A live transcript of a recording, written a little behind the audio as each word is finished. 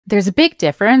There's a big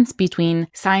difference between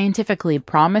scientifically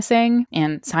promising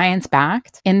and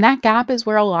science-backed, and that gap is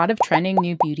where a lot of trending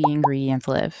new beauty ingredients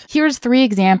live. Here's 3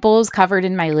 examples covered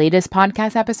in my latest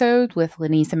podcast episode with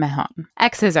Lanisa Mahon.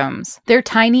 Exosomes. They're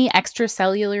tiny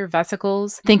extracellular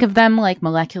vesicles. Think of them like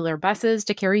molecular buses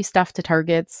to carry stuff to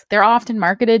targets. They're often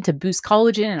marketed to boost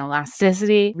collagen and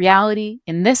elasticity. Reality,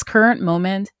 in this current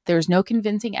moment, there's no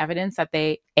convincing evidence that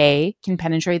they A, can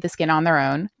penetrate the skin on their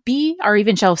own, B, are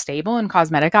even shelf stable in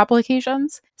cosmetic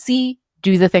applications, C,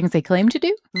 do the things they claim to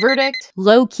do? Verdict,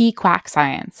 low-key quack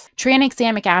science.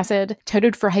 Tranexamic acid,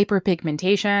 touted for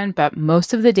hyperpigmentation, but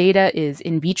most of the data is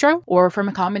in vitro or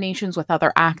from combinations with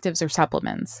other actives or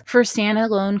supplements. For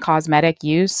standalone cosmetic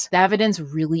use, the evidence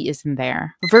really isn't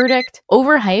there. Verdict,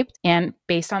 overhyped, and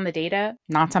based on the data,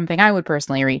 not something I would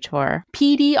personally reach for.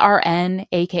 PDRN,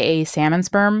 aka salmon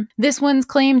sperm. This one's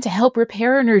claimed to help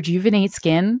repair and rejuvenate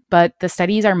skin, but the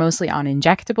studies are mostly on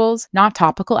injectables, not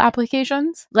topical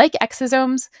applications. Like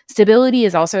exosomes, stability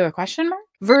is also a question mark.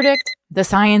 Verdict, the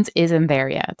science isn't there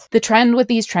yet. The trend with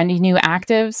these trendy new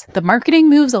actives, the marketing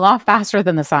moves a lot faster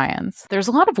than the science. There's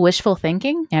a lot of wishful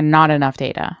thinking and not enough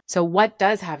data. So what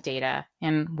does have data?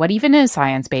 And what even is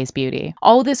science-based beauty?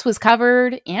 All this was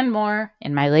covered and more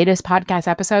in my latest podcast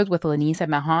episode with Lanisa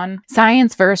Mahon,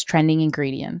 Science vs. Trending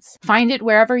Ingredients. Find it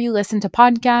wherever you listen to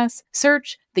podcasts.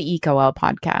 Search the EcoL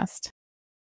podcast.